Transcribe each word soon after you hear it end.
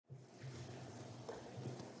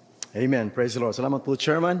Amen. Praise the Lord. Salamat po,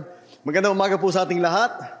 Chairman. Magandang umaga po sa ating lahat.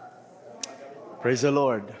 Praise the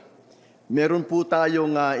Lord. Meron po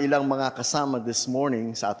tayong ilang mga kasama this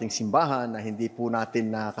morning sa ating simbahan na hindi po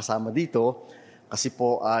natin nakasama dito kasi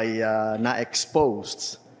po ay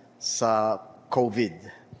na-exposed sa COVID.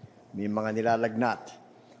 May mga nilalagnat.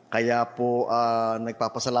 Kaya po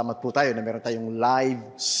nagpapasalamat po tayo na meron tayong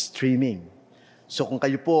live streaming. So kung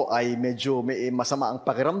kayo po ay medyo may masama ang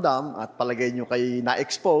pakiramdam at palagay nyo kayo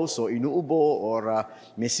na-expose o inuubo or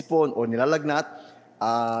may sipon o nilalagnat,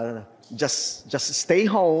 just stay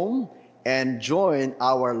home and join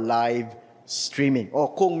our live streaming.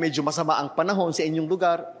 O kung medyo masama ang panahon sa inyong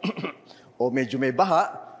lugar o medyo may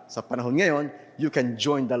baha sa panahon ngayon, you can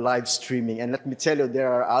join the live streaming. And let me tell you,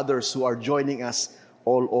 there are others who are joining us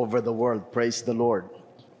all over the world. Praise the Lord.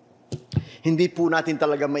 Hindi po natin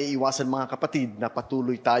talaga maiiwasan mga kapatid na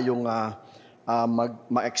patuloy tayong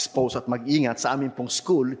ma-expose at mag-ingat sa aming pong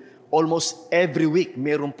school. Almost every week,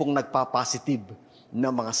 meron pong nagpa-positive na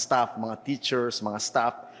mga staff, mga teachers, mga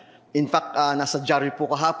staff. In fact, nasa diary po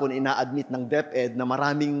kahapon, ina-admit ng DepEd na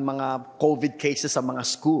maraming mga COVID cases sa mga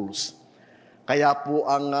schools. Kaya po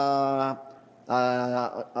ang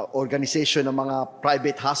organization ng mga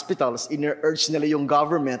private hospitals, ina-urge nila yung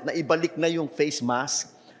government na ibalik na yung face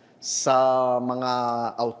mask sa mga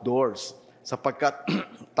outdoors. Sapagkat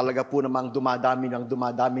talaga po namang dumadami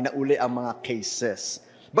na uli ang mga cases.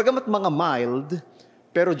 Bagamat mga mild,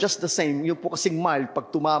 pero just the same, yung po kasing mild,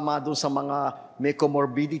 pag tumama doon sa mga may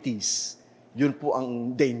comorbidities, yun po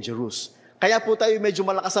ang dangerous. Kaya po tayo medyo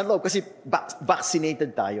malakas ang loob kasi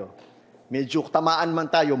vaccinated tayo. Medyo tamaan man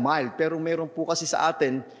tayo mild, pero meron po kasi sa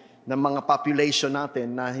atin ng mga population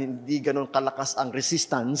natin na hindi ganun kalakas ang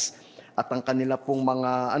resistance at ang kanila pong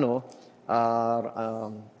mga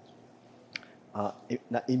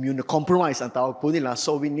immunocompromised ang tawag po nila,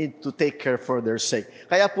 so we need to take care for their sake.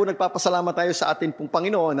 Kaya po nagpapasalamat tayo sa atin pong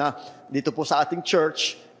Panginoon na dito po sa ating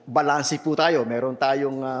church, balanse po tayo. Meron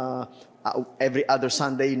tayong every other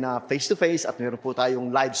Sunday na face-to-face at meron po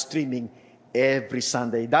tayong live streaming every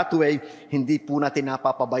Sunday. That way, hindi po natin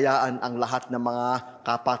napapabayaan ang lahat ng mga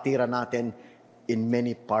kapatiran natin in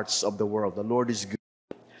many parts of the world. The Lord is good.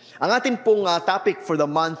 Ang ating pong topic for the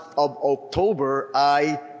month of October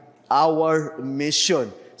ay our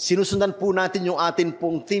mission. Sinusundan po natin yung ating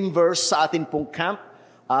pong theme verse sa ating pong camp.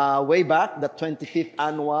 Way back, the 25th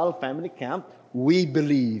annual family camp, We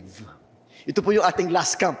Believe. Ito po yung ating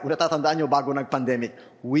last camp. Kung natatandaan nyo bago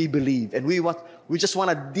nag-pandemic, We Believe. And we just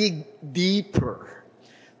want to dig deeper.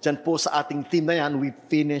 Diyan po sa ating theme na yan, we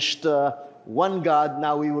finished one God.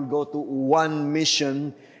 Now we will go to one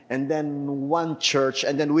mission. And then one church,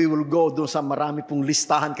 and then we will go doon sa marami pong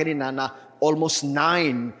listahan kanina na almost 9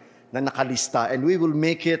 na nakalista. And we will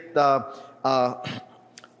make it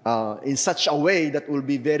in such a way that will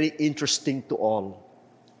be very interesting to all.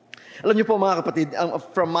 Alam niyo po mga kapatid,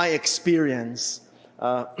 from my experience,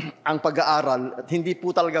 ang pag-aaral, hindi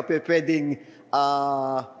po talaga pwedeng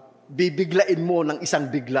bibiglain mo ng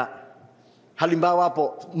isang bigla. Halimbawa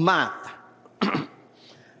po, math.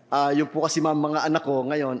 Yung po kasi mga anak ko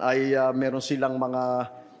ngayon ay meron silang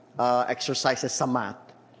mga exercises sa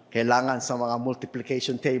math. Kailangan sa mga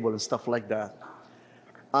multiplication table and stuff like that.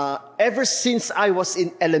 Ever since I was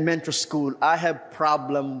in elementary school, I have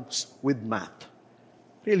problems with math.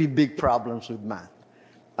 Really big problems with math.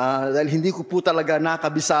 Dahil hindi ko po talaga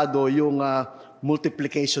nakabisado yung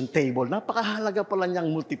multiplication table. Napakahalaga pala niyang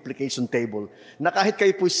multiplication table. Na kahit kayo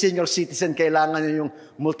po senior citizen, kailangan niyo yung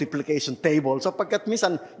multiplication table. Sapagkat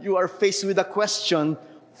minsan, you are faced with a question,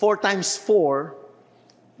 4 times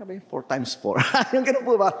 4. Sabi, 4 times 4. Yung ganun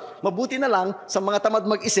po ba? Mabuti na lang, sa mga tamad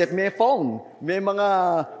mag-isip, may phone, may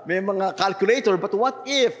mga calculator, but what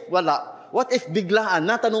if, wala. What if biglaan,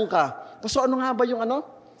 natanong ka, so ano nga ba yung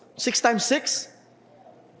 6 times 6?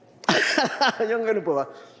 Yung ganun po ba?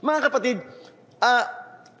 Mga kapatid,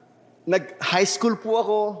 nag-high school po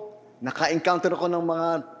ako, naka-encounter ako ng mga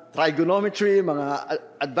trigonometry, mga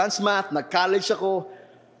advanced math, nag-college ako.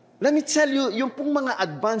 Let me tell you, yung pong mga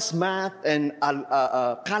advanced math and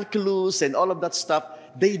calculus and all of that stuff,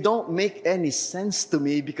 they don't make any sense to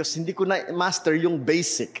me because hindi ko na-master yung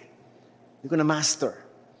basic. Hindi ko na-master.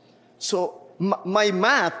 So, my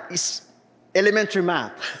math is elementary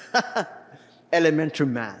math. Elementary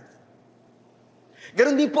math.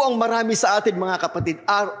 Ganon din po ang marami sa atin mga kapatid.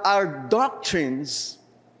 Our doctrines,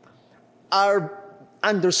 our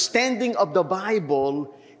understanding of the Bible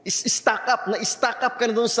is stack up. Na-stack up ka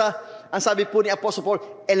na doon sa, ang sabi po ni Apostle Paul,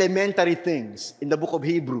 elementary things in the book of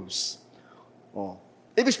Hebrews.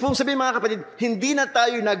 Ibig pong sabihin mga kapatid, hindi na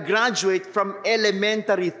tayo nag-graduate from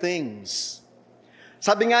elementary things.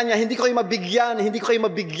 Sabi nga niya, hindi ko kayo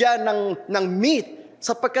mabigyan ng meat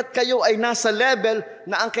sapagkat kayo ay nasa level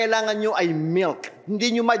na ang kailangan nyo ay milk.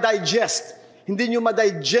 Hindi nyo ma-digest. Hindi nyo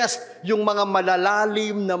ma-digest yung mga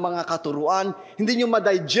malalalim na mga katuruan. Hindi nyo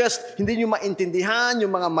ma-digest, hindi nyo maintindihan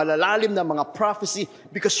yung mga malalalim na mga prophecy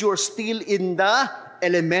because you are still in the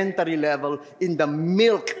elementary level, in the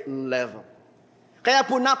milk level. Kaya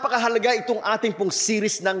po napakahalaga itong ating pong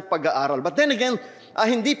series ng pag-aaral. But then again,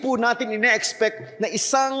 hindi po natin ine-expect na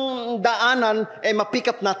isang daanan ma-pick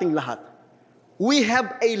up nating lahat. We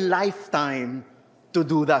have a lifetime to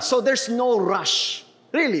do that. So there's no rush.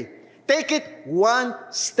 Really. Take it one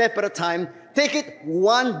step at a time. Take it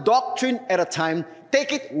one doctrine at a time.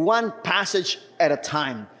 Take it one passage at a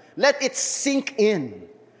time. Let it sink in.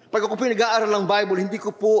 Pag ako po nag-aaral ng Bible, hindi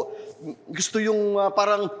ko po gusto yung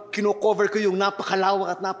parang kino-cover ko yung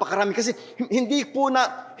napakalawak at napakarami. Kasi hindi po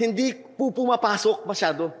pumapasok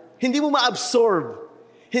masyado. Hindi mo ma-absorb.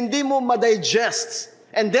 Hindi mo ma-digest.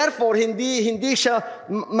 And therefore, hindi siya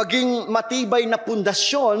maging matibay na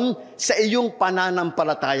pundasyon sa iyong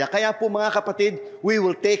pananampalataya. Kaya po mga kapatid, we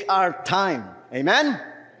will take our time. Amen?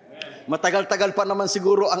 Matagal-tagal pa naman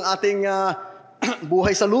siguro ang ating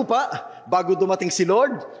buhay sa lupa bago dumating si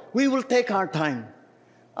Lord. We will take our time.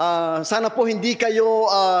 Sana po hindi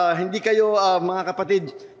kayo mga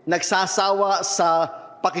kapatid nagsasawa sa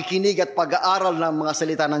pakikinig at pag-aaral ng mga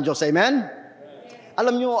salita ng Diyos. Amen?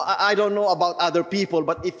 Alam nyo, I don't know about other people,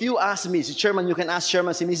 but if you ask me, si Chairman, you can ask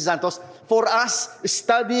Chairman, si Mrs. Santos, for us,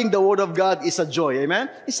 studying the Word of God is a joy. Amen?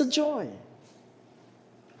 It's a joy.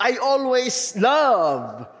 I always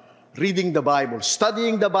love reading the Bible,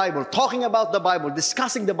 studying the Bible, talking about the Bible,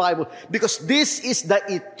 discussing the Bible, because this is the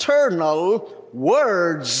eternal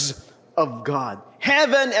words of God.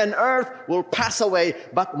 Heaven and earth will pass away,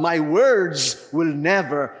 but my words will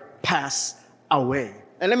never pass away.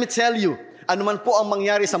 And let me tell you, ano man po ang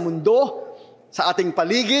mangyari sa mundo, sa ating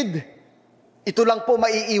paligid, ito lang po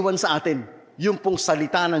maiiwan sa atin, yung pong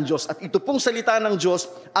salita ng Diyos. At ito pong salita ng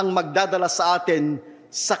Diyos ang magdadala sa atin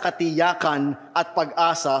sa katiyakan at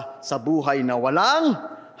pag-asa sa buhay na walang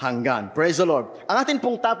hanggan. Praise the Lord. Ang ating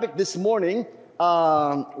pong topic this morning,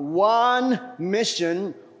 one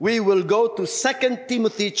mission, we will go to 2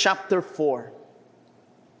 Timothy chapter 4.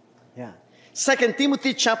 Yeah. 2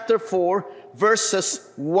 Timothy chapter 4,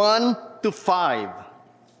 verses 1 to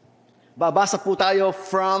 5. Babasa po tayo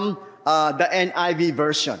from the NIV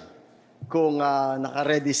version. Kung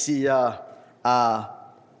naka-ready si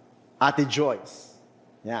Ate Joyce.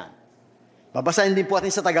 Yan. Babasahin din po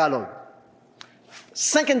natin sa Tagalog.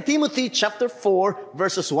 2 Timothy chapter 4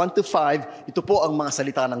 verses 1 to 5, ito po ang mga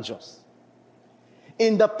salita ng Diyos.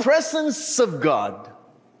 In the presence of God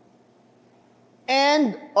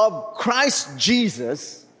and of Christ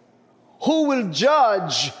Jesus, who will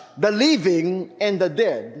judge the living and the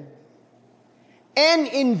dead, and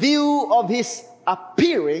in view of His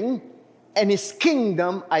appearing and His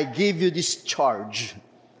kingdom, I give you this charge.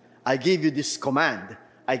 I give you this command.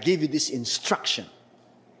 I give you this instruction.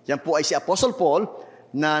 Yan po ay si Apostle Paul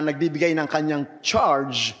na nagbibigay ng kanyang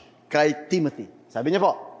charge kay Timothy. Sabi niya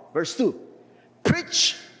po, verse 2,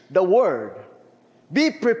 preach the word.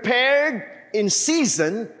 Be prepared in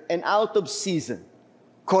season and out of season.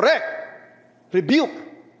 Correct, rebuke,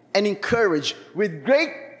 and encourage with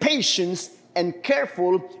great patience and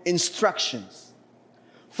careful instructions.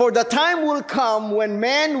 For the time will come when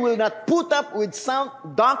men will not put up with sound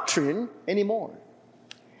doctrine anymore.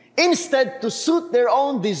 Instead, to suit their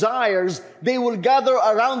own desires, they will gather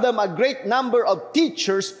around them a great number of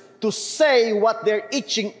teachers to say what their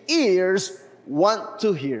itching ears want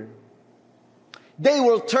to hear. They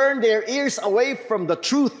will turn their ears away from the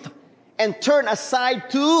truth and turn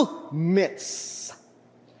aside to myths.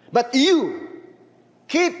 But you,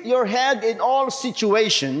 keep your head in all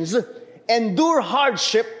situations, endure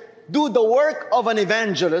hardship, do the work of an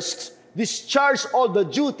evangelist, discharge all the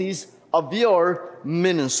duties of your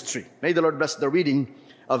ministry. May the Lord bless the reading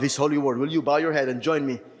of His holy word. Will you bow your head and join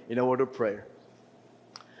me in a word of prayer?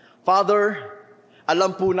 Father,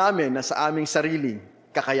 alam po namin na sa aming sariling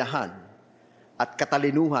kakayahan at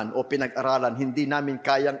katalinuhan o pinag-aralan, hindi namin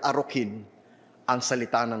kayang arukin ang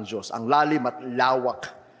salita ng Diyos, ang lalim at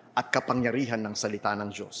lawak at kapangyarihan ng salita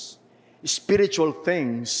ng Diyos. Spiritual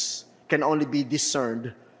things can only be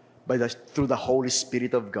discerned through the Holy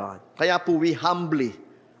Spirit of God. Kaya po we humbly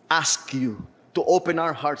ask you to open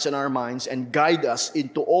our hearts and our minds and guide us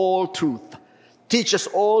into all truth. Teach us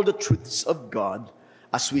all the truths of God.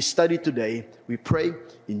 As we study today, we pray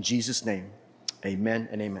in Jesus' name. Amen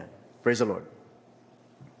and amen. Praise the Lord.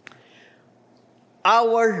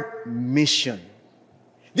 Our mission.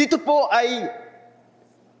 Dito po ay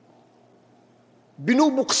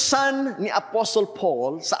binubuksan ni Apostle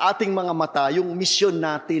Paul sa ating mga mata yung misyon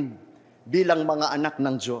natin bilang mga anak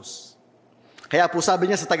ng Diyos. Kaya po sabi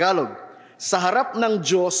niya sa Tagalog, sa harap ng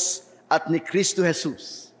Diyos at ni Kristo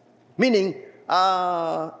Jesus. Meaning,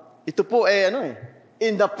 ito po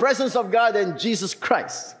in the presence of God and Jesus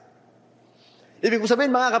Christ. Ibig po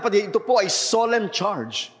sabihin mga kapatid, ito po ay solemn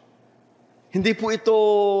charge. Hindi po ito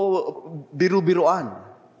biru-biruan.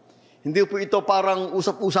 Hindi po ito parang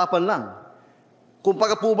usap-usapan lang. Kung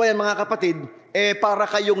paga po ba yan mga kapatid, para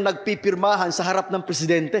kayong nagpipirmahan sa harap ng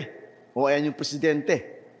presidente. O ayan yung presidente,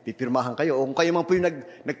 pipirmahan kayo. O kung kayo man po yung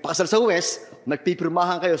nagpakasal sa huwes,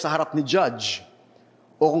 nagpipirmahan kayo sa harap ni judge.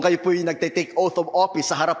 O kung kayo po yung nagtitake oath of office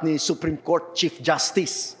sa harap ni Supreme Court Chief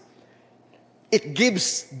Justice. It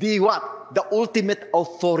gives the what? The ultimate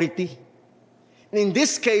authority. And in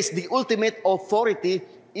this case, the ultimate authority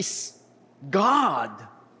is God.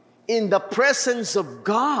 In the presence of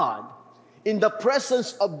God. In the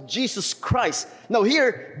presence of Jesus Christ. Now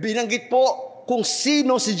here, binanggit po kung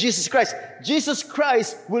sino si Jesus Christ. Jesus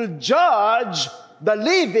Christ will judge the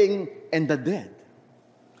living and the dead.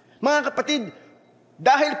 Mga kapatid,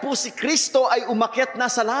 dahil po si Kristo ay umakyat na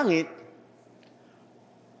sa langit,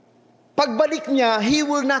 pagbalik niya, He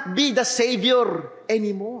will not be the Savior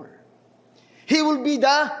anymore. He will be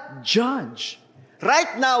the judge.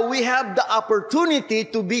 Right now, we have the opportunity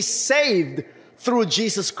to be saved through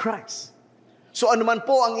Jesus Christ. So anuman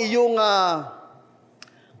po ang iyong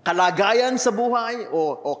kalagayan sa buhay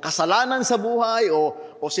o kasalanan sa buhay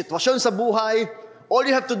o sitwasyon sa buhay, all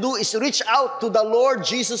you have to do is reach out to the Lord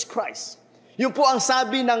Jesus Christ. Yun po ang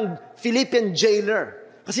sabi ng Philippian jailer.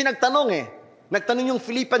 Kasi nagtanong yung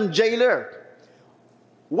Philippian jailer,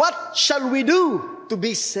 what shall we do to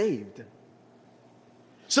be saved?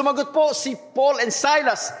 Sumagot po si Paul and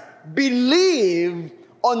Silas, believe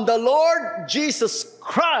on the Lord Jesus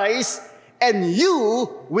Christ and you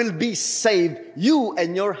will be saved, you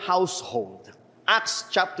and your household. Acts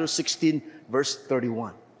chapter 16, verse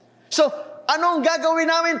 31. So, anong gagawin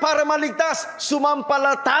namin para maligtas?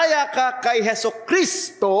 Sumampalataya ka kay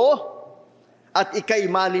Hesukristo at ikay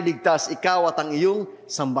maliligtas, ikaw at ang iyong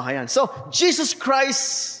sambahayan. So, Jesus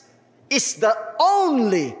Christ is the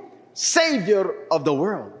only Savior of the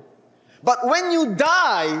world. But when you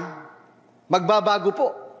die, magbabago po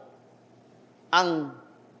ang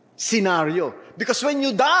scenario. Because when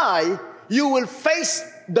you die, you will face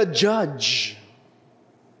the judge.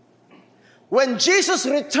 When Jesus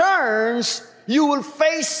returns, you will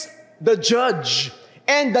face the judge.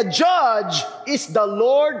 And the judge is the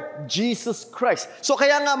Lord Jesus Christ. So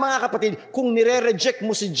kaya nga mga kapatid, kung nire-reject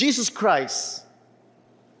mo si Jesus Christ,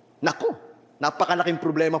 naku, napakalaking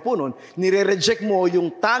problema po nun. Nire-reject mo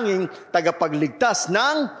yung tanging tagapagligtas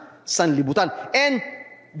ng sanlibutan. And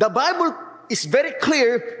the Bible is very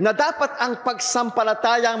clear na dapat ang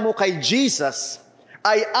pagsampalataya mo kay Jesus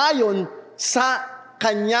ay ayon sa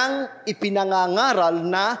kanyang ipinangangaral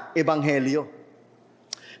na ebanghelyo.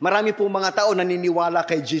 Marami po mga tao naniniwala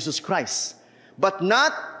kay Jesus Christ, but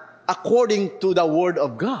not according to the Word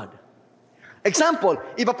of God. Example,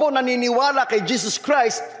 iba po naniniwala kay Jesus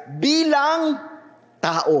Christ bilang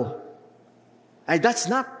tao. Ay,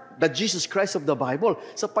 that's not the Jesus Christ of the Bible.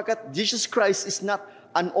 Sapagkat Jesus Christ is not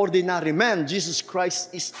an ordinary man. Jesus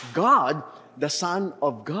Christ is God, the Son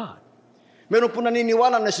of God. Meron po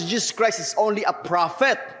naniniwala na si Jesus Christ is only a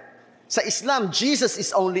prophet. Sa Islam, Jesus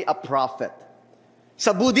is only a prophet.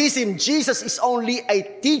 Sa Buddhism, Jesus is only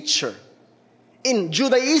a teacher. In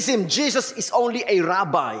Judaism, Jesus is only a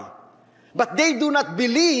rabbi. But they do not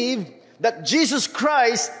believe that Jesus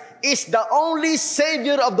Christ is the only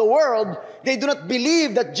Savior of the world. They do not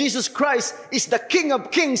believe that Jesus Christ is the King of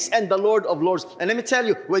kings and the Lord of lords. And let me tell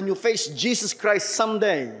you, when you face Jesus Christ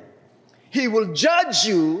someday, He will judge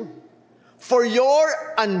you for your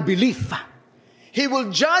unbelief. He will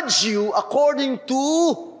judge you according to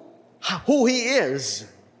who He is.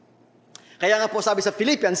 Kaya nga po sabi sa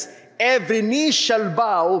Philippians, every knee shall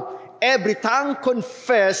bow, every tongue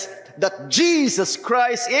confess that Jesus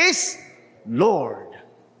Christ is Lord.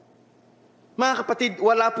 Mga kapatid,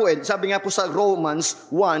 wala po sabi nga po sa Romans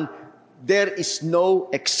 1, there is no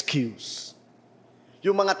excuse.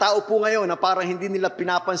 Yung mga tao po ngayon na parang hindi nila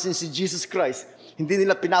pinapansin si Jesus Christ, hindi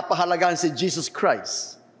nila pinapahalagaan si Jesus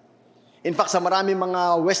Christ. In fact, sa maraming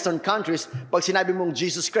mga Western countries, pag sinabi mong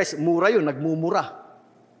Jesus Christ, mura yun, nagmumura.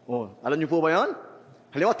 Oh, alam niyo po ba yun?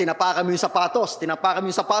 Halimbawa, tinapakan mo yung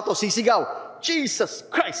sapatos, sisigaw, Jesus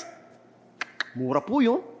Christ. Mura po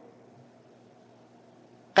yun.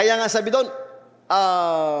 Kaya nga sabi doon,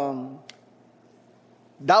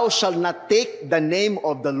 thou shall not take the name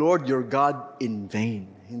of the Lord your God in vain.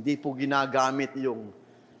 Hindi po ginagamit yung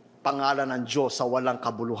pangalan ng Diyos sa walang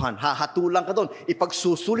kabuluhan. Hahatulan ka doon.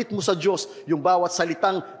 Ipagsusulit mo sa Diyos yung bawat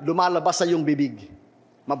salitang lumalabas sa iyong bibig.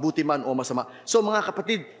 Mabuti man o masama. So mga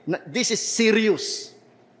kapatid, this is serious.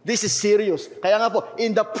 This is serious. Kaya nga po,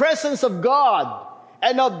 in the presence of God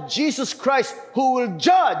and of Jesus Christ who will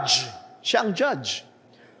judge, siya ang judge,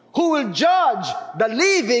 who will judge the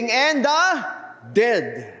living and the dead.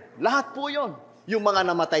 Lahat po yon. Yung mga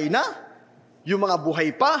namatay na, yung mga buhay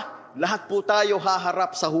pa, lahat po tayo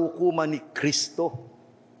haharap sa hukuman ni Kristo.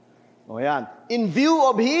 O yan. In view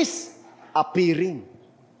of His appearing.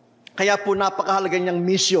 Kaya po napakahalaga niyang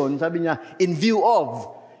mission, sabi niya, in view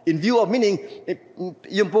of. In view of meaning,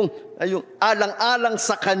 yung alang-alang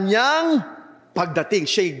sa kanyang pagdating.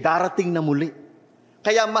 Siya'y darating na muli.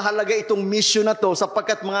 Kaya mahalaga itong mission na to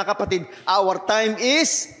sapagkat mga kapatid, our time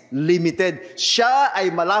is limited. Siya ay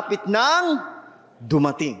malapit nang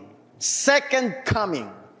dumating. Second coming.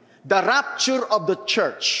 The rapture of the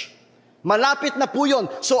church. Malapit na po yun.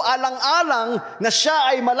 So alang-alang na siya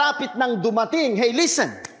ay malapit nang dumating. Hey, listen.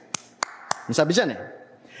 Yung sabi dyan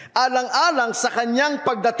alang-alang sa kanyang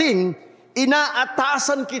pagdating,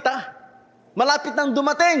 inaatasan kita. Malapit nang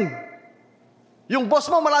dumating. Yung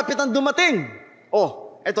boss mo malapit nang dumating.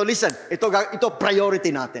 Oh, eto listen. Ito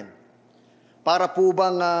priority natin. Para po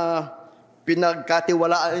bang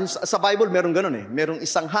pinagkatiwalaan sa Bible, meron ganun Merong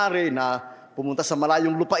isang hari na pumunta sa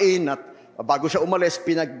malayong lupain at bago siya umalis,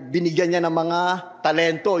 binigyan niya ng mga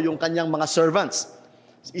talento yung kanyang mga servants.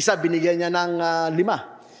 Isa binigyan niya ng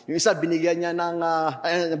 5. Yung isa binigyan niya ng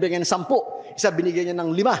 10. Isa binigyan niya ng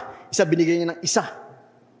 5. Isa binigyan niya ng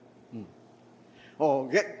 1. Oh,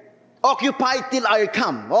 occupy till I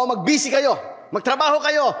come. Oh, mag-busy kayo. Magtrabaho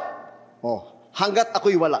kayo. Oh, hanggat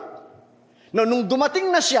ako'y wala. Now, nung dumating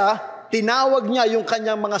na siya, tinawag niya yung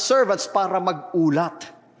kanyang mga servants para mag-ulat.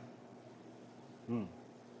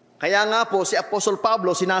 Kaya nga po, si Apostle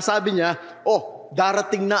Pablo, sinasabi niya,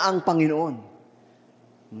 darating na ang Panginoon.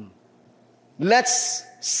 Let's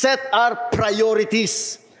set our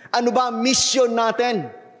priorities. Ano ba ang mission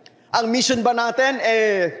natin? Ang mission ba natin,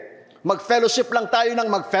 mag-fellowship lang tayo ng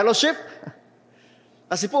mag-fellowship?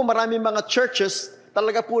 Kasi po, maraming mga churches,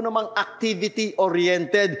 talaga po namang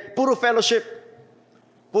activity-oriented. Puro fellowship.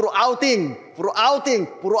 Puro outing. Puro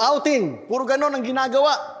outing. Puro outing. Puro ganon ang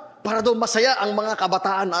ginagawa. Para daw masaya ang mga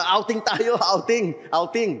kabataan. Outing tayo, outing.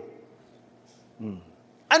 Outing.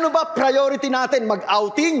 Ano ba priority natin?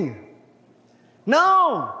 Mag-outing?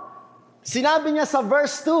 No! Sinabi niya sa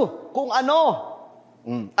verse 2, kung ano.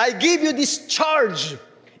 I give you this charge.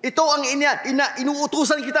 Ito ang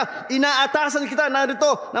inuutusan kita, inaatasan kita.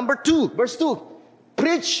 Narito, number 2, verse 2.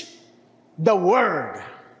 Preach the word.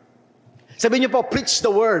 Sabihin niyo po, preach the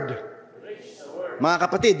word. Preach the word. Mga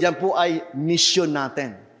kapatid, yan po ay mission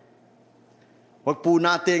natin. Wag po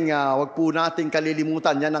nating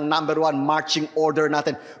kalilimutan. Yan ang number 1 marching order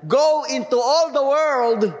natin. Go into all the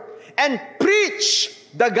world and preach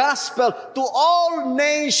the gospel to all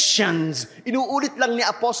nations. Inuulit lang ni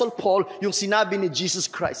Apostle Paul yung sinabi ni Jesus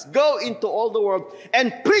Christ. Go into all the world and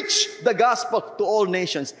preach the gospel to all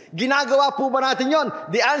nations. Ginagawa po ba natin yon?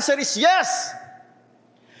 The answer is yes.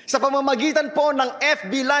 Sa pamamagitan po ng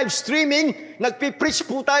FB live streaming, nagpipreach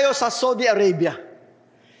po tayo sa Saudi Arabia.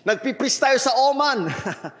 Nagpipreach tayo sa Oman.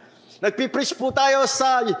 Nagpipreach po tayo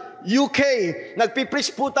sa UK.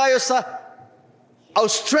 Nagpipreach po tayo sa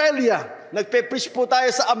Australia. Nagpipreach po tayo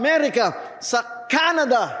sa Amerika, sa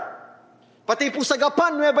Canada. Pati po sa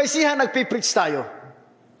Japan, Nueva Ecija, nagpipreach tayo.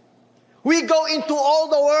 We go into all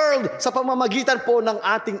the world sa pamamagitan po ng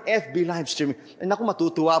ating FB live streaming. Naku,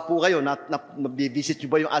 matutuwa po kayo. Nabivisit nyo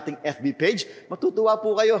ba yung ating FB page? Matutuwa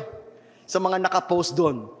po kayo sa mga nakapost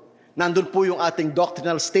doon. Nandun po yung ating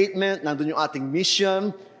doctrinal statement, nandun yung ating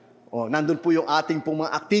mission, nandun po yung ating pong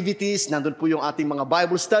mga activities, nandun po yung ating mga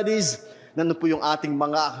Bible studies, nandun po yung ating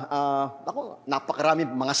mga, napakarami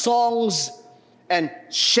mga songs, and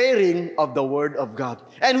sharing of the Word of God.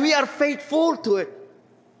 And we are faithful to it.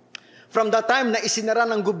 From the time na isinara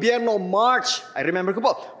ng gobyerno, I remember ko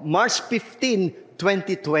po, March 15,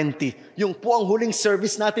 2020. Yung po ang huling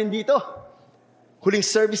service natin dito. Huling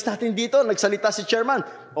service natin dito, nagsalita si chairman,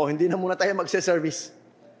 hindi na muna tayo magse-service.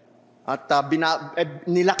 At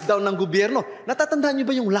nilockdown ng gobyerno. Natatandaan niyo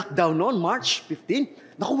ba yung lockdown noon, March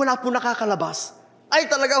 15? Naku, wala po nakakalabas. Ay,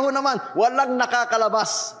 talaga ho naman, walang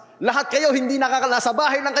nakakalabas. Lahat kayo hindi nakakalabas. Sa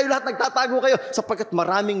bahay lang kayo, lahat nagtatago kayo sapagkat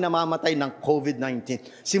maraming namamatay ng COVID-19.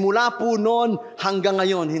 Simula po noon hanggang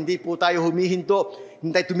ngayon, hindi po tayo humihinto.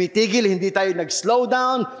 Hindi tayo tumitigil, hindi tayo nag-slow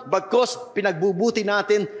down, bagkus pinagbubuti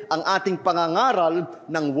natin ang ating pangangaral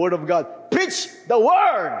ng Word of God. Preach the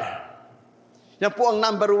Word! Yan po ang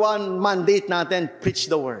number 1 mandate natin, preach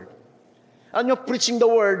the Word. Ano, preaching the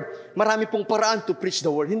word, marami pong paraan to preach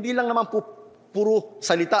the word. Hindi lang naman po puro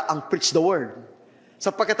salita ang preach the word.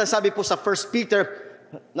 Sapagkat ang sabi po sa 1 Peter,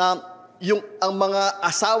 na ang mga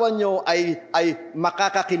asawa nyo ay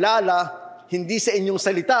makakakilala hindi sa inyong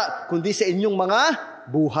salita, kundi sa inyong mga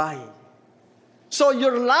buhay. So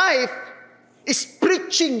your life is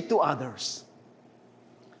preaching to others.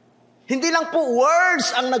 Hindi lang po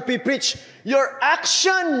words ang nagpipreach. Your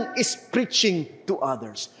action is preaching to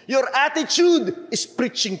others. Your attitude is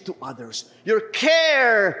preaching to others. Your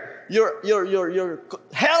care, your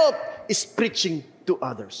help is preaching to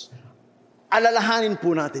others. Alalahanin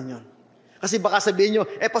po natin yon. Kasi baka sabihin nyo,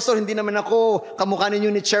 pastor, hindi naman ako kamukha ninyo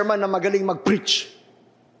ni chairman na magaling mag-preach.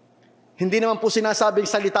 Hindi naman po sinasabing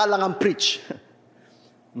salita lang ang preach.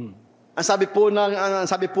 Ang sabi po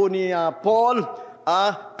ni Paul,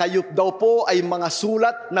 kayo daw po ay mga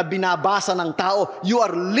sulat na binabasa ng tao. You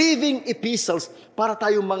are living epistles para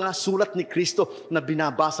tayong mga sulat ni Kristo na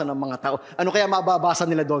binabasa ng mga tao. Ano kaya mababasa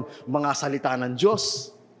nila doon? Mga salita ng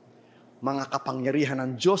Diyos, mga kapangyarihan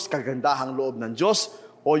ng Diyos, kagandahang loob ng Diyos,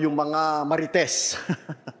 o yung mga marites,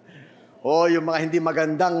 o yung mga hindi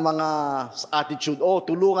magandang mga attitude, o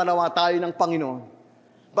tulungan nawa tayo ng Panginoon.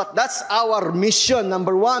 But that's our mission.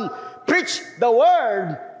 Number 1, preach the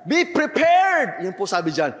word. Be prepared. Yan po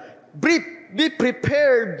sabi dyan. Be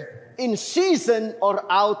prepared in season or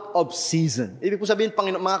out of season. Ibig po sabihin,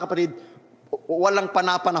 Panginoon, mga kapatid, walang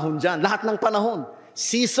panahon dyan. Lahat ng panahon.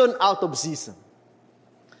 Season, out of season.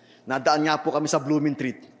 Nadaan nga po kami sa Blooming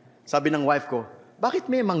Treat. Sabi ng wife ko, bakit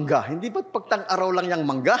may mangga? Hindi ba't pagtang-araw lang yung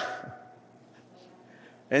mangga?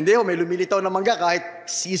 Hindi may lumilitaw na mangga kahit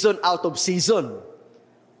season, out of season.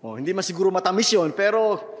 Hindi man siguro matamis yun,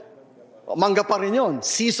 pero mangga pa rin yun.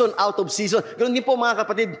 Season, out of season. Ganun din po mga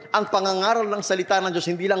kapatid, ang pangangaral ng salita ng Diyos,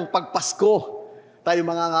 hindi lang pag Pasko tayo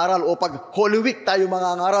mangangaral o pag Holy Week tayo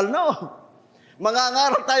mangangaral. No.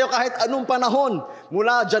 Mangangaral tayo kahit anong panahon.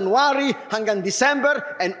 Mula January hanggang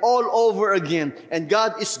December and all over again. And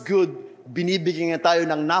God is good. Binibigyan niya tayo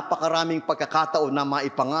ng napakaraming pagkakataon na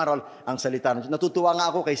maipangaral ang salita ng Diyos. Natutuwa nga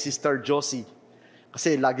ako kay Sister Josie.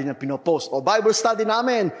 Kasi lagi niya pinopost. Bible study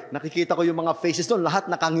namin. Nakikita ko yung mga faces doon. Lahat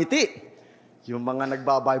nakangiti. Yung mga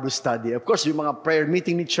nagba-Bible study. Of course, yung mga prayer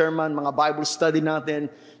meeting ni Chairman, mga Bible study natin,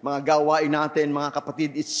 mga gawain natin, mga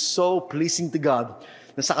kapatid, it's so pleasing to God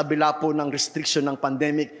na sa kabila po ng restriction ng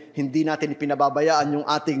pandemic, hindi natin ipinababayaan yung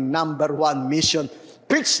ating number 1 mission.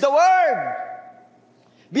 Preach the Word!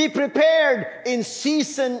 Be prepared in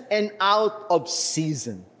season and out of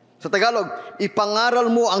season. Sa Tagalog, ipangaral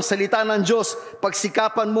mo ang salita ng Diyos,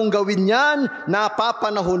 pagsikapan mong gawin yan,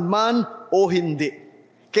 napapanahon man o hindi.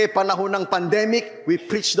 Kaya panahon ng pandemic, we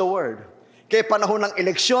preach the Word. Kaya panahon ng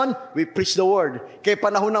eleksyon, we preach the Word. Kaya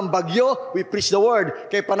panahon ng bagyo, we preach the Word.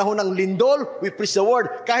 Kaya panahon ng lindol, we preach the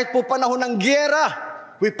Word. Kahit po panahon ng giyera,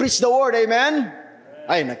 we preach the Word. Amen?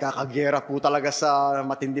 Ay, nagkakagera po talaga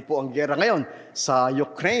matindi po ang gera ngayon sa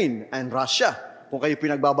Ukraine and Russia. Kung kayo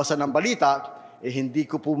pinagbabasa ng balita, hindi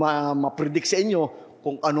ko po ma-predict sa inyo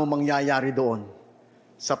kung ano mangyayari doon.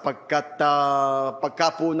 Sapagkat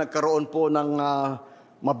pagka po nagkaroon po ng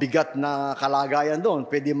mabigat na kalagayan doon,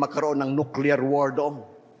 pwede magkaroon ng nuclear war doon.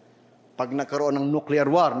 Pag nagkaroon ng nuclear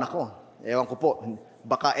war, nako, ewan ko po,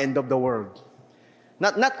 baka end of the world.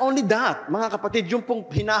 Not only that, mga kapatid, yung pong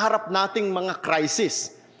hinaharap nating mga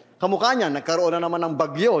crisis. Kamukha niya, nagkaroon na naman ng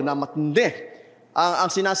bagyo na matindi. Ang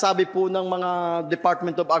sinasabi po ng mga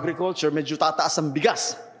Department of Agriculture, medyo tataas ang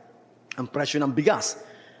bigas. Ang presyo ng bigas.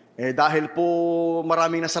 Dahil po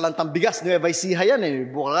maraming nasalantang bigas, Nueva Ecija yan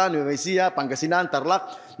Bulacan, Nueva Ecija, Pangasinan,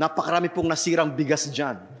 Tarlac. Napakarami pong nasirang bigas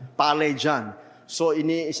dyan. Palay dyan. So,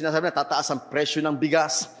 sinasabi na tataas ang presyo ng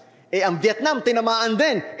bigas. Ang Vietnam, tinamaan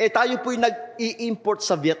din. Tayo po'y nag-i-import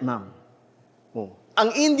sa Vietnam. Ang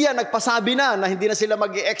India, nagpasabi na hindi na sila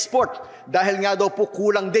mag-i-export dahil nga daw po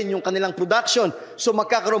kulang din yung kanilang production. So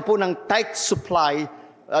magkakaroon po ng tight supply,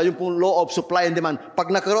 yung pong law of supply and demand. Pag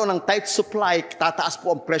nagkaroon ng tight supply, tataas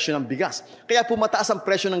po ang presyo ng bigas. Kaya po mataas ang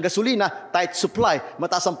presyo ng gasolina, tight supply.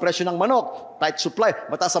 Mataas ang presyo ng manok, tight supply.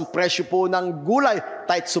 Mataas ang presyo po ng gulay,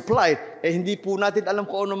 tight supply. Hindi po natin alam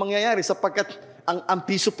kung ano mangyayari sapagkat ang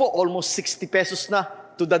piso po, almost 60 pesos na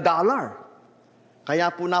to the dollar. Kaya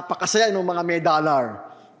po napakasaya ng mga may dollar.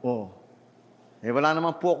 Wala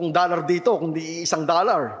naman po akong dollar dito, kundi $1.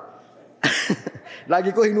 Lagi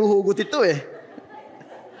ko hinuhugot ito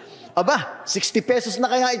Aba, 60 pesos na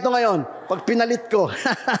kaya ito ngayon, pag pinalit ko.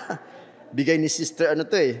 Bigay ni Sister,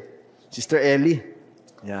 Sister Ellie.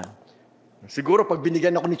 Yan. Siguro pag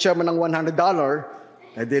binigyan ako ni Chairman ng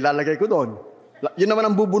 $100, di lalagay ko doon. Yun naman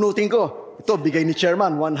ang bubunutin ko. Ito, bigay ni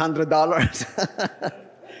Chairman, $100.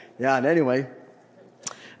 Yan, anyway.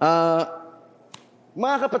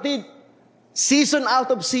 Mga kapatid, season out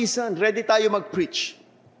of season, ready tayo mag-preach.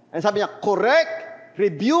 And sabi niya, correct,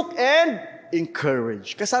 rebuke, and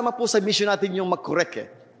encourage. Kasama po sa mission natin yung mag-correct eh.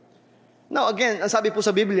 Now again, ang sabi po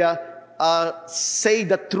sa Biblia, say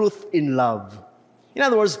the truth in love. In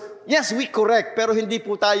other words, yes, we correct, pero hindi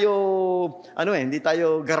po tayo, hindi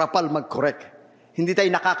tayo garapal mag-correct. Hindi tayo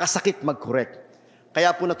nakakasakit mag-correct.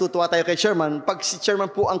 Kaya po natutuwa tayo kay Chairman, pag si Chairman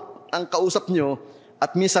po ang kausap nyo,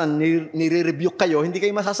 at minsan nire-rebuke kayo, hindi kayo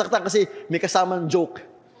masasaktan kasi may kasamang joke.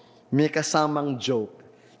 May kasamang joke.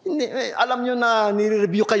 Hindi, alam nyo na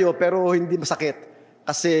nire-rebuke kayo pero hindi masakit.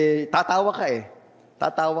 Kasi tatawa ka eh.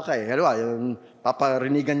 Tatawa ka eh. Halimbawa, yung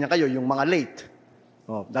paparinigan niya kayo, yung mga late.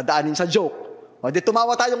 Dadaanin sa joke. Di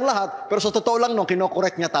tumawa tayong lahat, pero sa totoo lang nung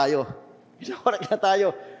kinokorek niya tayo. Kinokorek niya tayo.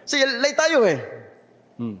 Sige, late tayo eh.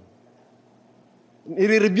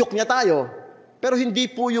 Nire-rebuke niya tayo. Pero hindi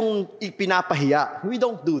po yung ipinapahiya. We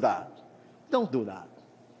don't do that. We don't do that.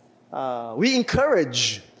 We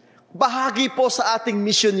encourage. Bahagi po sa ating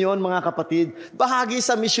mission yon, mga kapatid. Bahagi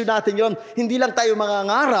sa mission natin yon. Hindi lang tayo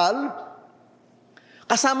mangangaral.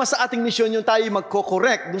 Kasama sa ating mission yung tayo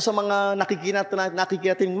magko-correct dun sa mga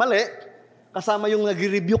nakikita natin mali. Kasama yung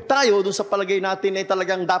nag-rebuke tayo dun sa palagay natin ay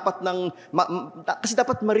talagang dapat kasi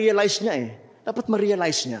dapat ma-realize niya eh. Dapat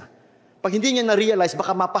ma-realize niya. Pag hindi niya na-realize,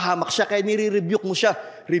 baka mapahamak siya, kaya nire-rebuke mo siya.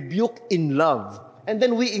 Rebuke in love. And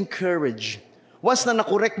then we encourage. Once na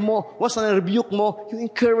na-correct mo, once na na-rebuke mo, you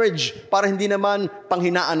encourage para hindi naman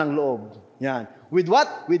panghinaan ng loob. Yan. With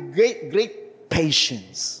what? With great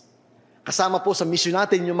patience. Kasama po sa mission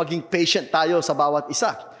natin yung maging patient tayo sa bawat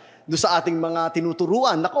isa. Doon sa ating mga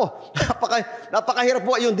tinuturuan. Nako, napakahirap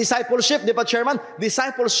po yung discipleship, di ba, Chairman?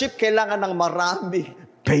 Discipleship kailangan ng maraming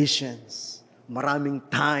patience, maraming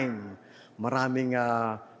time, maraming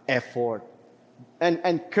effort,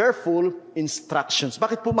 and careful instructions.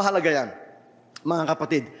 Bakit po mahalaga yan, mga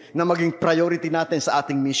kapatid, na maging priority natin sa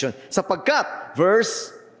ating mission? Sapagkat, verse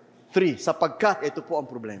 3, sapagkat, ito po ang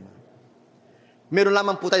problema. Meron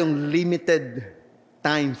lamang po tayong limited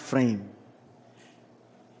time frame.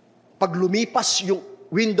 Pag lumipas yung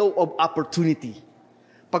window of opportunity,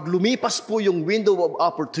 pag lumipas po yung window of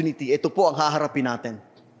opportunity, ito po ang haharapin natin.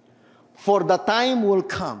 For the time will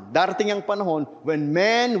come, darating ang panahon, when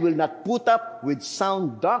men will not put up with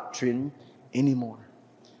sound doctrine anymore.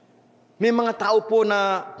 May mga tao po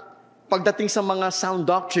na pagdating sa mga sound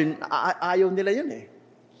doctrine, ayaw nila yun eh.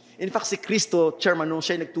 In fact, si Kristo, Chairman, nung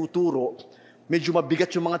siya nagtuturo, medyo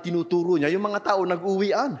mabigat yung mga tinuturo niya, yung mga tao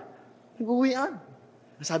nag-uwian. Nag-uwian.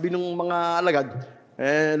 Sabi ng mga alagad,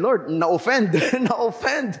 Lord, na-offend,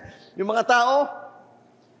 na-offend yung mga tao.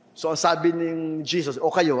 So ang sabi ni Jesus,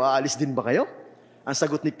 o kayo, aalis din ba kayo? Ang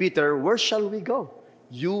sagot ni Peter, where shall we go?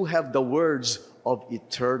 You have the words of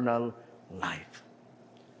eternal life.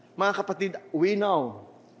 Mga kapatid, we know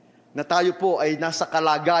na tayo po ay nasa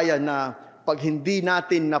kalagayan na pag hindi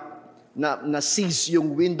natin na-seize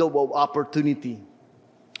yung window of opportunity,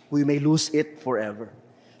 we may lose it forever.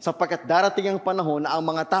 Sapagkat darating ang panahon na ang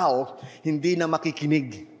mga tao hindi na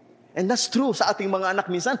makikinig. And that's true sa ating mga anak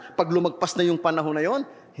minsan. Pag lumagpas na yung panahon na yon,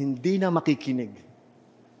 hindi na makikinig.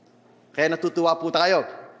 Kaya natutuwa po tayo.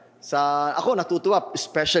 Ako natutuwa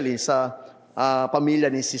especially sa pamilya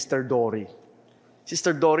ni Sister Dory.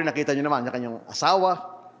 Sister Dory, nakita niyo naman, yung kanyang asawa,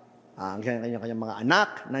 ang kanyang mga anak,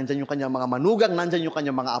 nandyan yung kanyang mga manugang, nandyan yung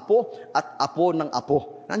kanyang mga apo, at apo ng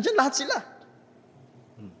apo. Nandyan lahat sila.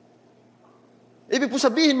 Ibig po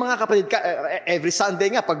sabihin, mga kapatid, every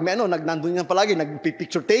Sunday nga, pag may nandun nga palagi,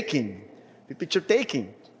 nag-picture taking. Picture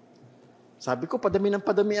taking. Sabi ko,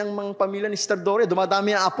 padami ang mga pamilya ni Sister Dory,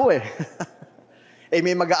 dumadami ang apo eh.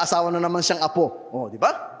 May mag-aasawa na naman siyang apo. Di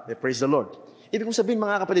ba? Praise the Lord. Ibig po sabihin,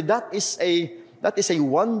 mga kapatid, that is a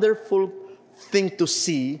wonderful thing to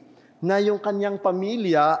see na yung kanyang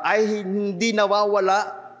pamilya ay hindi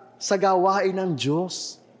nawawala sa gawain ng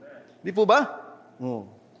Diyos. Di po ba?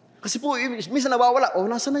 Kasi po, minsan nawawala.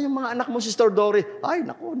 Nasaan na yung mga anak mo, Sister Dory? Ay,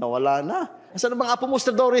 naku, nawala na. Nasaan na mga apo mo,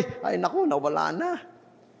 Sister Dory? Ay, naku, nawala na.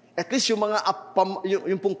 At least yung mga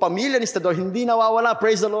yung pong pamilya ni Sister Dory, hindi nawawala.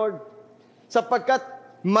 Praise the Lord. Sapagkat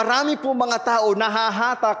marami po mga tao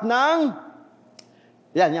nahahatak ng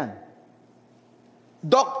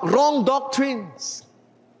wrong doctrines.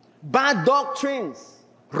 Bad doctrines.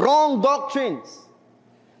 Wrong doctrines.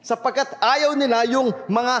 Sapagkat ayaw nila yung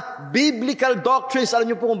mga biblical doctrines.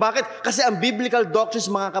 Alam niyo po kung bakit? Kasi ang biblical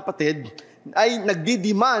doctrines, mga kapatid, ay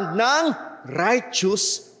nagdi-demand ng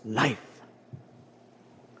righteous life.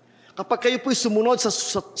 Kapag kayo po'y sumunod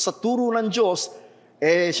sa turo ng Diyos,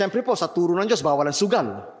 siyempre po, sa turo ng Diyos, bawal ang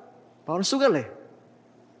sugal. Bawal ang sugal eh.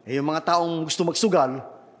 Yung mga taong gusto magsugal,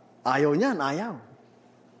 ayaw niyan, ayaw.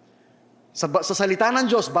 Sa salita ng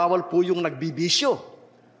Diyos, bawal po yung nagbibisyo.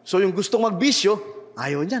 So yung gustong magbisyo,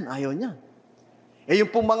 ayaw niya. Yung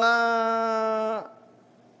pong mga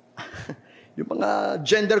yung mga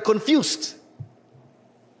gender confused.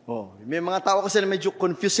 May mga tao kasi na medyo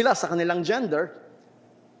confused sila sa kanilang gender.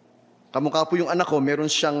 Kamukha po yung anak ko,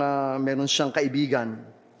 meron siyang kaibigan.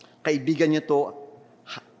 Kaibigan niya to,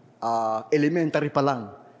 elementary pa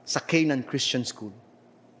lang, sa Canaan Christian School.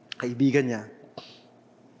 Kaibigan niya.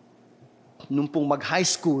 Nung pong mag-high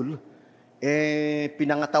school,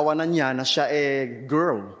 pinangatawanan niya na siya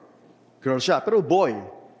girl. Girl siya, pero boy.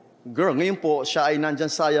 Girl. Ngayon po, siya ay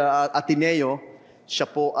nandyan sa Ateneo. Siya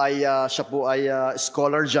po ay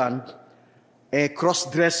scholar dyan.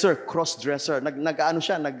 Cross-dresser.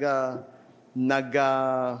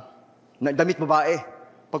 Damit babae.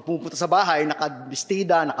 Pag pumunta sa bahay,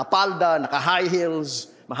 nakabistida, nakapalda, naka-high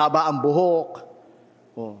heels, mahaba ang buhok.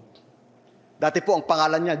 Dati po ang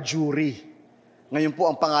pangalan niya, Jury. Ngayon po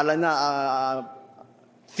ang pangalan niya,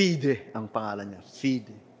 Fide. Ang pangalan niya,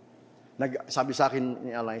 Fide. Sabi sa akin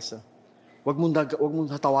ni Eliza, wag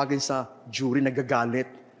mong tatawagin sa Jury, nagagalit.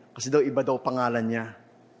 Kasi daw iba daw pangalan niya.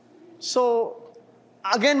 So,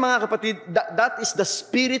 again mga kapatid, that is the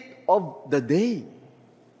spirit of the day.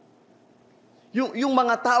 Yung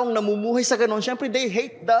mga taong namumuhay sa ganon, syempre they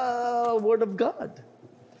hate the Word of God.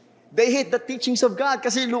 They hate the teachings of God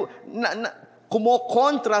kasi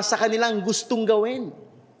kumokontra sa kanilang gustong gawin.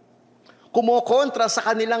 Kumokontra sa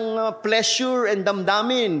kanilang pleasure and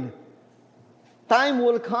damdamin. Time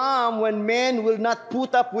will come when men will not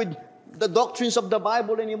put up with the doctrines of the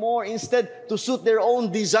Bible anymore. Instead, to suit their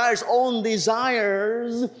own desires,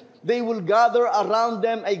 they will gather around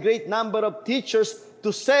them a great number of teachers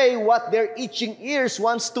to say what their itching ears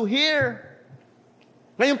wants to hear.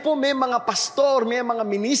 Ngayon po, may mga pastor, may mga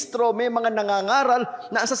ministro, may mga nangangaral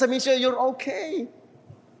na sasabihin siya, you're okay.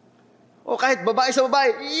 O kahit babae sa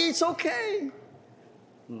babae, it's okay.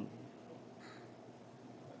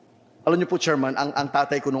 Alam niyo po, Chairman, ang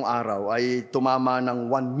tatay ko nung araw ay tumama ng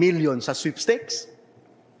 1 million sa sweepstakes.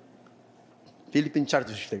 Philippine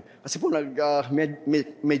Charity Sweepstakes. Kasi po,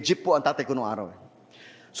 may jeep po ang tatay ko nung araw.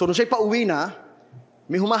 So, nung siya'y pauwi na,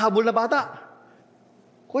 may humahabol na bata.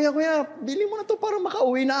 Kuya, bili mo na to para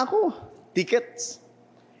makauwi na ako. Tickets.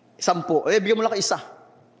 10. Bigyan mo lang ka isa.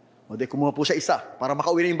 Kumuha po siya isa para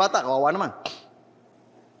makauwi na yung bata. Kawawa naman.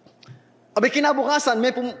 Kinabukasan, may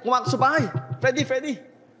pumakas sa bahay. Freddy,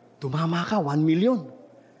 tumama ka, 1 million.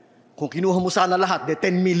 Kung kinuha mo sana lahat, 10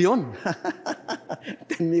 million.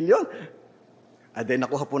 10 million.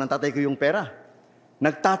 Nakuha po ng tatay ko yung pera.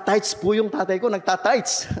 Nagtatights po yung tatay ko,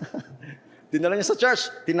 nagtatights. Dinala niya sa church,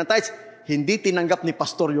 tinatights. Hindi tinanggap ni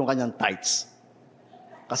pastor yung kanyang tithes.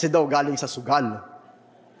 Kasi daw galing sa sugal.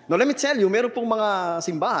 Now, let me tell you, meron pong mga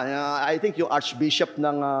simbahan. I think yung Archbishop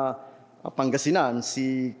ng Pangasinan,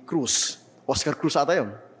 si Cruz. Oscar Cruz ata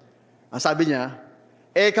yun. Ang sabi niya,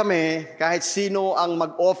 kami, kahit sino ang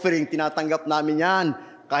mag-offering, tinatanggap namin yan.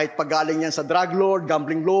 Kahit pagaling yan sa drug lord,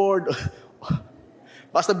 gambling lord.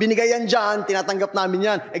 Basta binigay yan dyan, tinatanggap namin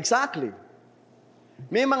yan. Exactly.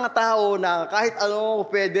 May mga tao na kahit ano,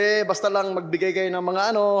 pwede, basta lang magbigay kayo ng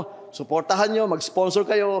mga suportahan nyo, mag-sponsor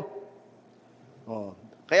kayo.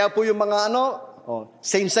 Kaya po yung mga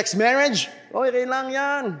same-sex marriage, okay lang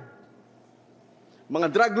yan. Mga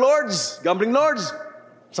drug lords, gambling lords,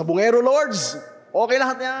 sabungero lords, okay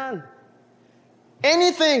lahat yan.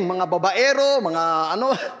 Anything, mga babaero, mga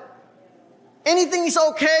anything is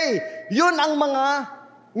okay. Yun ang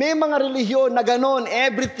may mga relihiyon na ganon,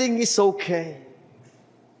 everything is okay.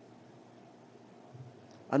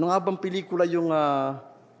 Ano nga bang pelikula yung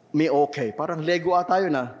may okay? Parang Lego tayo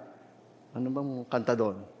na. Ano bang kanta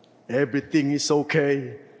doon? Everything is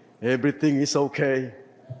okay. Everything is okay.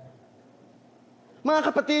 Mga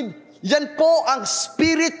kapatid, yan po ang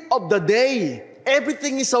spirit of the day.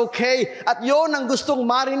 Everything is okay. At yon ang gustong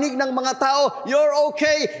marinig ng mga tao. You're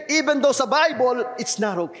okay. Even though sa Bible, it's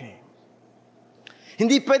not okay.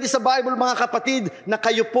 Hindi pwede sa Bible, mga kapatid, na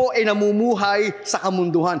kayo po ay namumuhay sa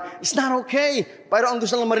kamunduhan. It's not okay. Pero ang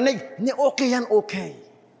gusto lang marinig, hindi okay yan, okay.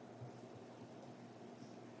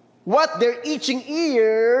 What their itching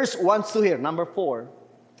ears wants to hear. Number 4,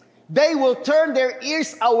 they will turn their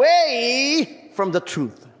ears away from the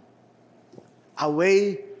truth.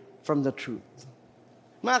 Away from the truth.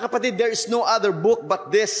 Mga kapatid, there is no other book but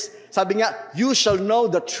this. Sabi nga, you shall know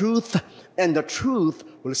the truth and the truth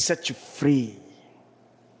will set you free.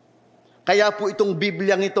 Kaya po itong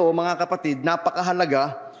Bibliang ito, mga kapatid,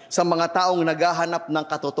 napakahalaga sa mga taong naghahanap ng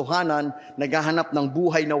katotohanan, naghahanap ng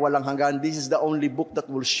buhay na walang hanggan. This is the only book that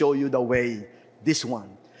will show you the way. This one.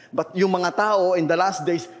 But yung mga tao in the last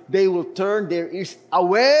days, they will turn their ears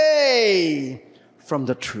away from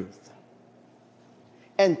the truth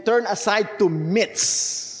and turn aside to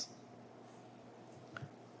myths.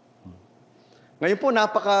 Ngayon po,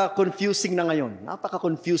 napaka-confusing na ngayon.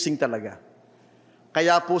 Napaka-confusing talaga.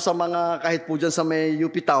 Kaya po sa mga, kahit po dyan sa may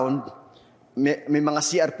UP Town, may mga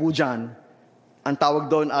CR po dyan, ang tawag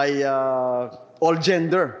doon ay all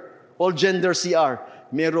gender. All gender CR.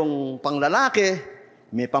 Merong panglalaki,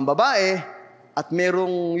 may pambabae, at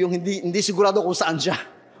merong yung hindi sigurado kung saan siya.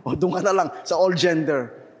 O doon ka na lang sa all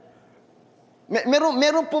gender.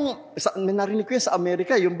 Meron pong, may narinig ko yan sa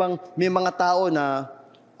Amerika, yung bang may mga tao na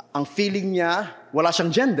ang feeling niya, wala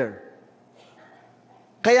siyang gender.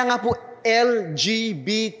 Kaya nga po,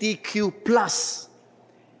 LGBTQ+.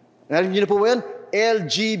 Narinig niyo na po ba yan?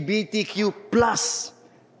 LGBTQ+.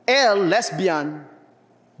 L, lesbian.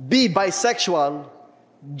 B, bisexual.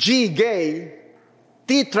 G, gay.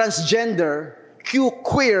 T, transgender. Q,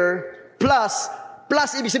 queer. Plus,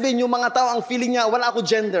 ibig sabihin, yung mga tao, ang feeling niya, wala ako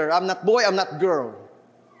gender. I'm not boy, I'm not girl.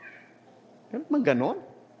 Ganun man ganon?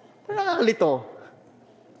 Nakakalito.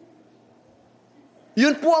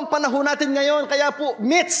 Yun po ang panahon natin ngayon. Kaya po,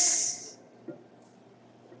 myths.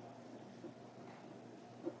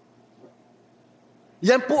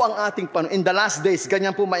 Yan po ang ating panahon. In the last days,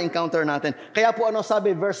 ganyan po ma-encounter natin. Kaya po ano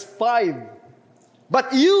sabi, verse 5.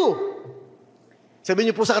 But you, sabihin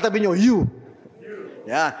niyo po sa katabi niyo, you.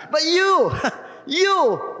 Yeah. But you, you,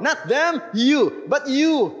 not them, you. But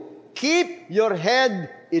you, keep your head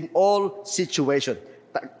in all situation.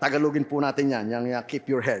 Tagalogin po natin yan, yung keep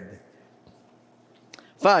your head.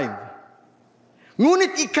 5.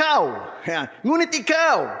 Ngunit ikaw,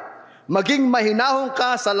 maging mahinahon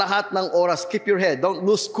ka sa lahat ng oras. Keep your head. Don't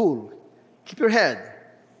lose cool. Keep your head.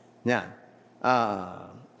 Yan.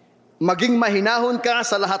 Maging mahinahon ka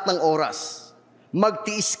sa lahat ng oras.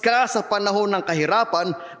 Magtiis ka sa panahon ng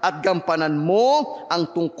kahirapan at gampanan mo ang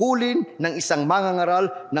tungkulin ng isang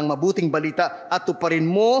mangangaral ng mabuting balita at tuparin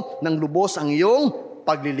mo ng lubos ang iyong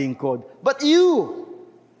paglilingkod. But you,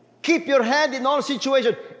 keep your head in all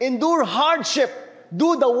situations. Endure hardship.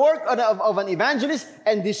 Do the work of an evangelist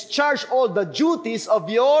and discharge all the duties of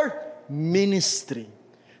your ministry.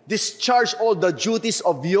 Discharge all the duties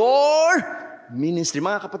of your ministry.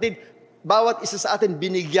 Mga kapatid, bawat isa sa atin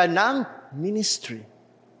binigyan ng ministry.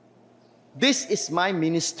 This is my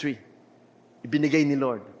ministry. Ibinigay ni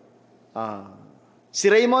Lord. Si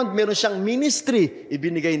Raymond, meron siyang ministry.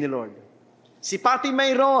 Ibinigay ni Lord. Si Patty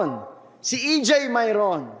mayroon. Si EJ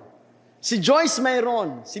mayroon. Si Joyce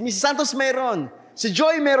mayroon. Si Mrs. Santos mayroon. Si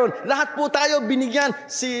Joy meron. Lahat po tayo binigyan.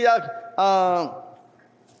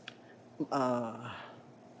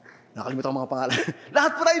 Nakalimutan ko mga pangalan.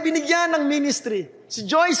 Lahat po tayo binigyan ng ministry. Si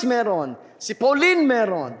Joyce meron. Si Pauline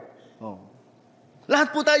meron. Oh.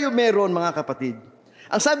 Lahat po tayo meron, mga kapatid.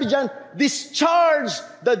 Ang sabi diyan, discharge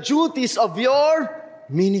the duties of your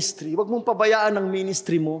ministry. Huwag mong pabayaan ang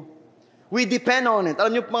ministry mo. We depend on it.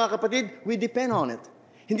 Alam niyo mga kapatid, we depend on it.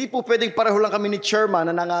 Hindi po pwedeng pareho lang kami ni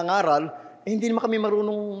chairman na nangangaral, hindi naman kami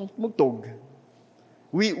marunong magtog.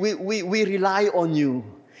 We rely on you.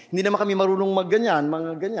 Hindi naman kami marunong mga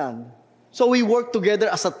ganyan. So we work together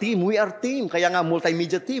as a team. We are team. Kaya nga,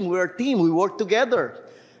 multimedia team. We are team. We work together.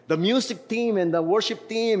 The music team and the worship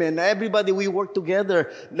team and everybody, we work together.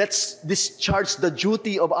 Let's discharge the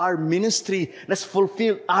duty of our ministry. Let's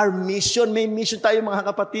fulfill our mission. May mission tayo mga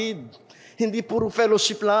kapatid. Hindi puro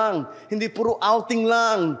fellowship lang. Hindi puro outing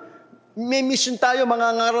lang. May mission tayo,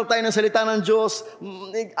 mangangaral tayo ng salita ng Diyos.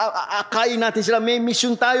 Akayin natin sila. May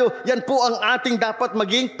mission tayo. Yan po ang ating dapat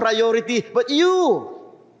maging priority. But you,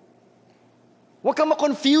 huwag kang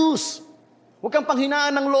ma-confuse. Huwag kang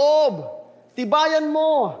panghinaan ng loob. Tibayan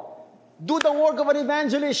mo. Do the work of an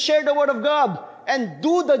evangelist. Share the word of God. And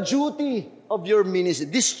do the duty of your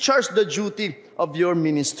ministry. Discharge the duty of your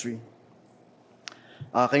ministry.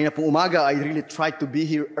 Kanina pong umaga, I really tried to be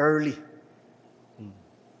here early.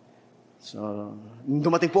 So, nung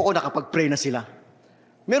dumating po ako, nakapag-pray na sila.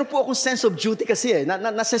 Meron po akong sense of duty kasi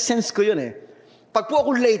nasa-sense ko yun eh. Pag po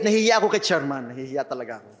ako late, nahihiya ako kay chairman. Nahihiya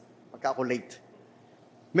talaga ako. Pagka ako late.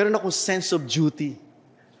 Meron akong sense of duty.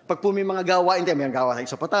 Pag po may mga gawain tayo, may gawain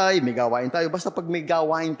sa patay, may gawain tayo. Basta pag may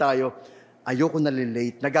gawain tayo, ayoko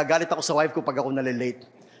nalilate. Nagagalit ako sa wife ko pag ako nalilate.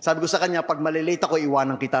 Sabi ko sa kanya, pag malilate ako,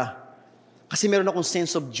 iwanan kita. Kasi meron akong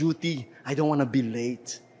sense of duty. I don't wanna be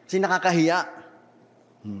late. Kasi nakakahiya.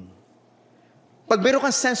 Pag meron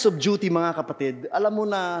kang sense of duty, mga kapatid, alam mo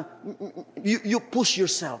na, you push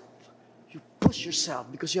yourself. You push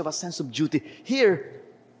yourself because you have a sense of duty. Here,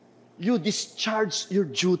 you discharge your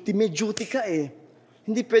duty. May duty ka eh.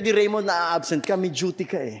 Hindi pwede, Raymond, na-absent ka. May duty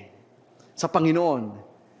ka eh. Sa Panginoon.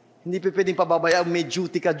 Hindi pa pwedeng pababayaan, may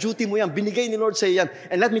duty ka. Duty mo yan. Binigay ni Lord sa yan.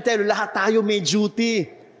 And let me tell you, lahat tayo may duty.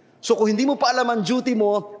 So kung hindi mo pa alam ang duty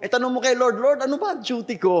mo, tanong mo kay Lord, Lord, ano ba ang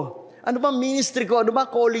duty ko? Ano ba ministry ko? Ano ba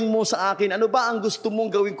calling mo sa akin? Ano ba ang gusto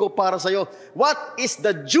mong gawin ko para sa'yo? What is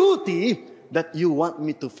the duty that you want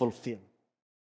me to fulfill?